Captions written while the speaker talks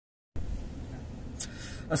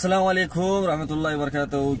अस्सलाम वालेकुम रहमतुल्लाहि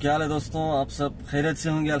वबरकातुहू। क्या हाल है दोस्तों, आप सब खैरियत से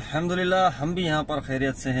होंगे। अल्हम्दुलिल्लाह हम भी यहाँ पर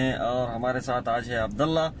खैरियत से हैं और हमारे साथ आज है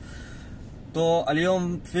अब्दुल्ला। तो अलियम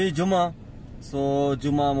फी जुमा, सो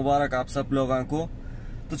जुमा मुबारक आप सब लोगों को।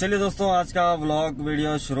 तो चलिए दोस्तों, आज का व्लॉग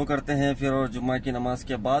वीडियो शुरू करते हैं फिर और जुम्मा की नमाज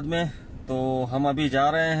के बाद में। तो हम अभी जा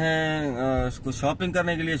रहे हैं कुछ शॉपिंग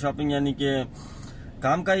करने के लिए। शॉपिंग यानी कि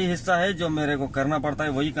काम का ही हिस्सा है, जो मेरे को करना पड़ता है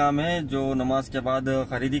वही काम है जो नमाज के बाद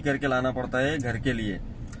खरीदी करके लाना पड़ता है घर के लिए।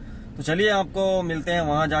 तो चलिए आपको मिलते हैं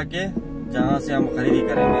वहां जाके जहां से हम खरीदी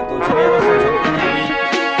करेंगे। तो चलिए दोस्तों चलते हैं अभी।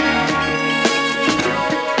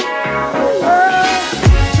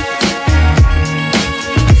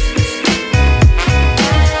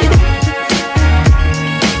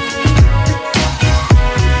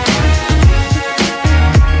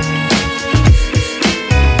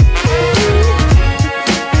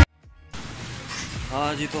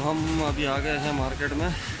 हाँ जी, तो हम अभी आ गए हैं मार्केट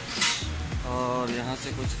में और यहाँ से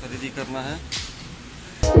कुछ खरीदी करना है।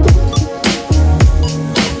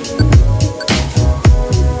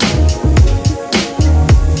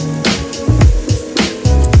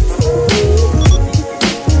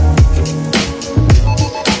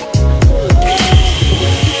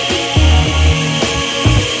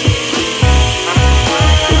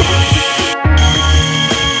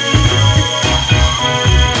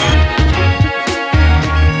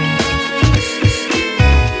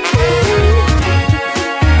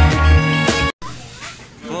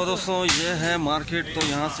 दोस्तों ये है मार्केट। तो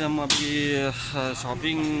यहाँ से हम अभी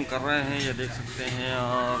शॉपिंग कर रहे हैं, ये देख सकते हैं।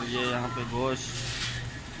 और ये यहाँ पे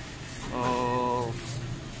गोश्त और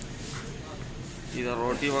इधर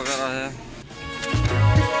रोटी वगैरह है।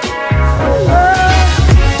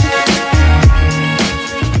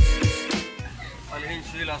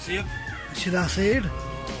 Cilender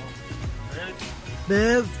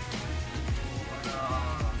بيض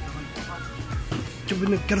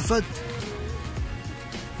جبن الكرفت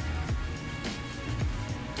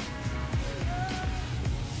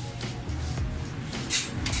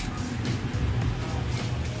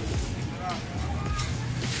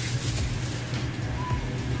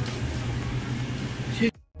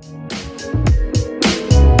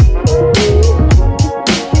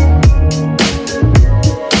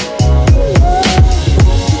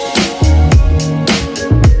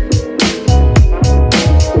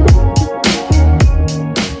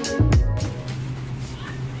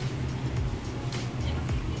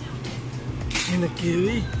هنا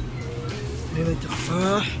الكيوي، هنا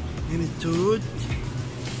التفاح، هنا التوت،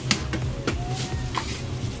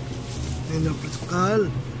 هنا البرتقال،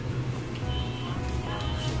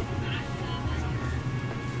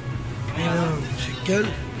 هنا المشكل،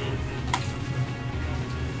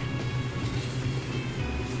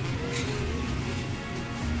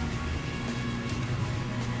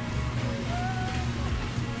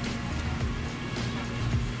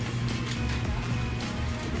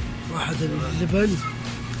 واحد اللبن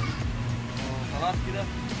خلاص كده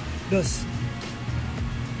بس.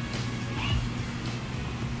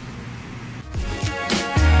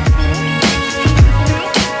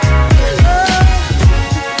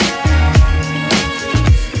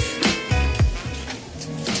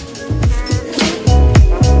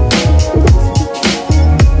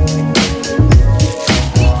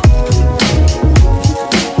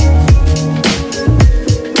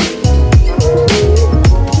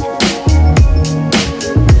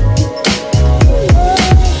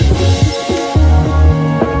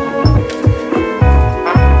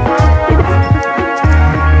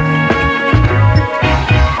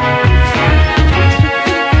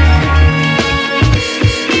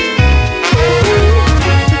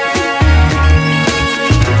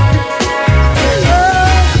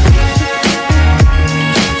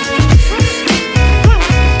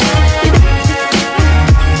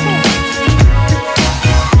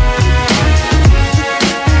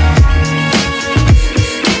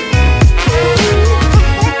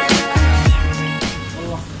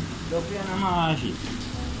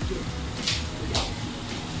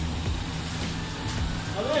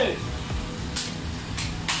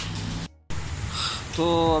 तो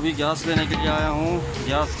अभी गैस लेने के लिए आया हूँ।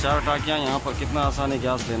 गैस 4 टाकियाँ। यहाँ पर कितना आसान है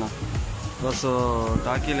गैस लेना, बस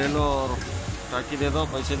टाकी ले लो और टाकी दे दो,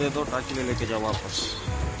 पैसे दे दो, टाकी ले लेके जाओ वापस।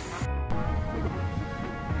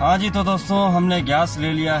 हाँ जी, तो दोस्तों हमने गैस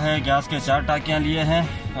ले लिया है। गैस के 4 टाकियाँ लिए हैं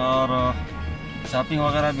और शॉपिंग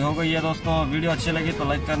वगैरह भी हो गई है। दोस्तों वीडियो अच्छी लगी तो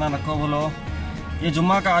लाइक करना न भूलो। ये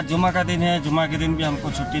आज जुम्मा का दिन है। जुम्मा के दिन भी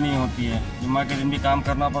हमको छुट्टी नहीं होती है, जुम्मा के दिन भी काम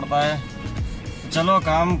करना पड़ता है। चलो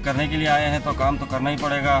काम करने के लिए आए हैं तो काम तो करना ही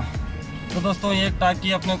पड़ेगा। तो दोस्तों एक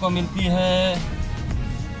टाकी अपने को मिलती है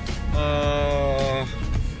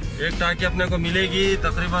एक टाकी अपने को मिलेगी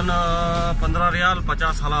तकरीबन 15 रियाल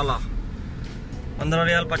 50 हलाला, 15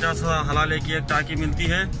 रियाल 50 हलाले की एक टाकी मिलती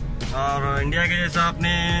है। और इंडिया के जैसा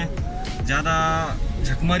आपने ज़्यादा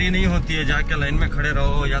झकमरी नहीं होती है, जाके लाइन में खड़े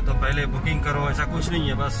रहो या तो पहले बुकिंग करो, ऐसा कुछ नहीं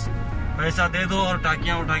है। बस पैसा दे दो और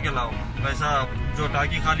टाकियाँ उठा के लाओ। पैसा जो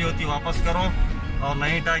टाकी खाली होती है वापस करो और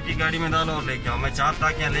नई टाकी गाड़ी में डालो और लेके आओ। मैं 4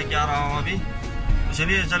 टाकियाँ लेके आ रहा हूँ अभी। तो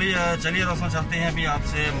चलिए दोस्तों, चलते हैं। अभी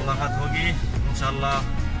आपसे मुलाकात होगी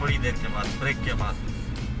इंशाल्लाह थोड़ी देर के बाद, ब्रेक के बाद।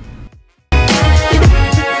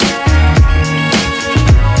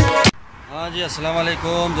 हाँ जी, अस्सलाम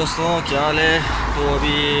वालेकुम दोस्तों, क्या हाल है? तो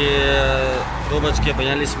अभी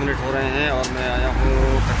 2:42 हो रहे हैं और मैं आया हूँ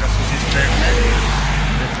तकस्सुस स्ट्रीट में।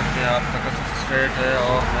 देख सकते हैं आप, तकस्सुस स्ट्रीट है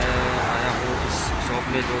और मैं आया हूँ इस शॉप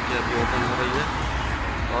में जो कि अभी ओपन हो रही है।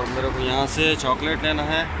 और मेरे को यहाँ से चॉकलेट लेना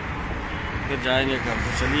है, फिर जाएंगे घर।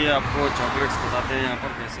 तो चलिए आपको चॉकलेट्स बताते हैं यहाँ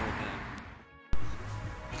पर कैसे होते हैं।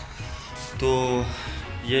 तो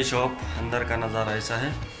ये शॉप अंदर का नज़ारा ऐसा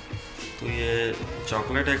है। तो ये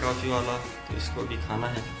चॉकलेट है कॉफ़ी वाला, तो इसको भी खाना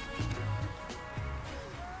है।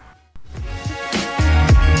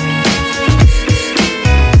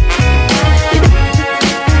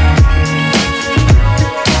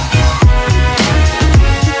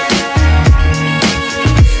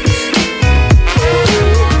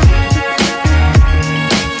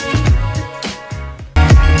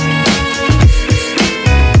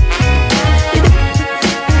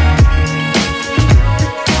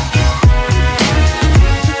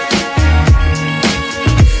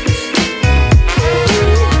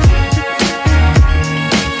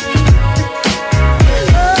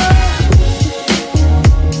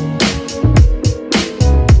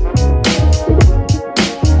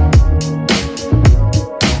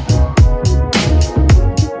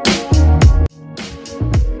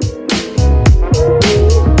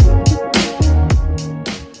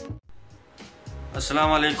 अस्सलाम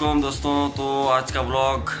वालेकुम दोस्तों, तो आज का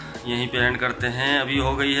व्लॉग यहीं पे एंड करते हैं। अभी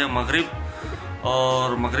हो गई है मगरिब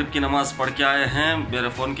और मगरिब की नमाज़ पढ़ के आए हैं। मेरे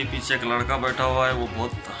फ़ोन के पीछे एक लड़का बैठा हुआ है, वो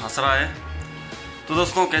बहुत हंस रहा है। तो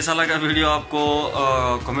दोस्तों, कैसा लगा वीडियो आपको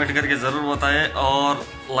कमेंट करके ज़रूर बताएं और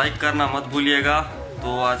लाइक करना मत भूलिएगा।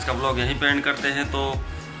 तो आज का व्लॉग यहीं पे एंड करते हैं। तो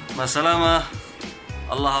मसलामा,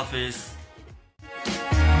 अल्लाह हाफिज़।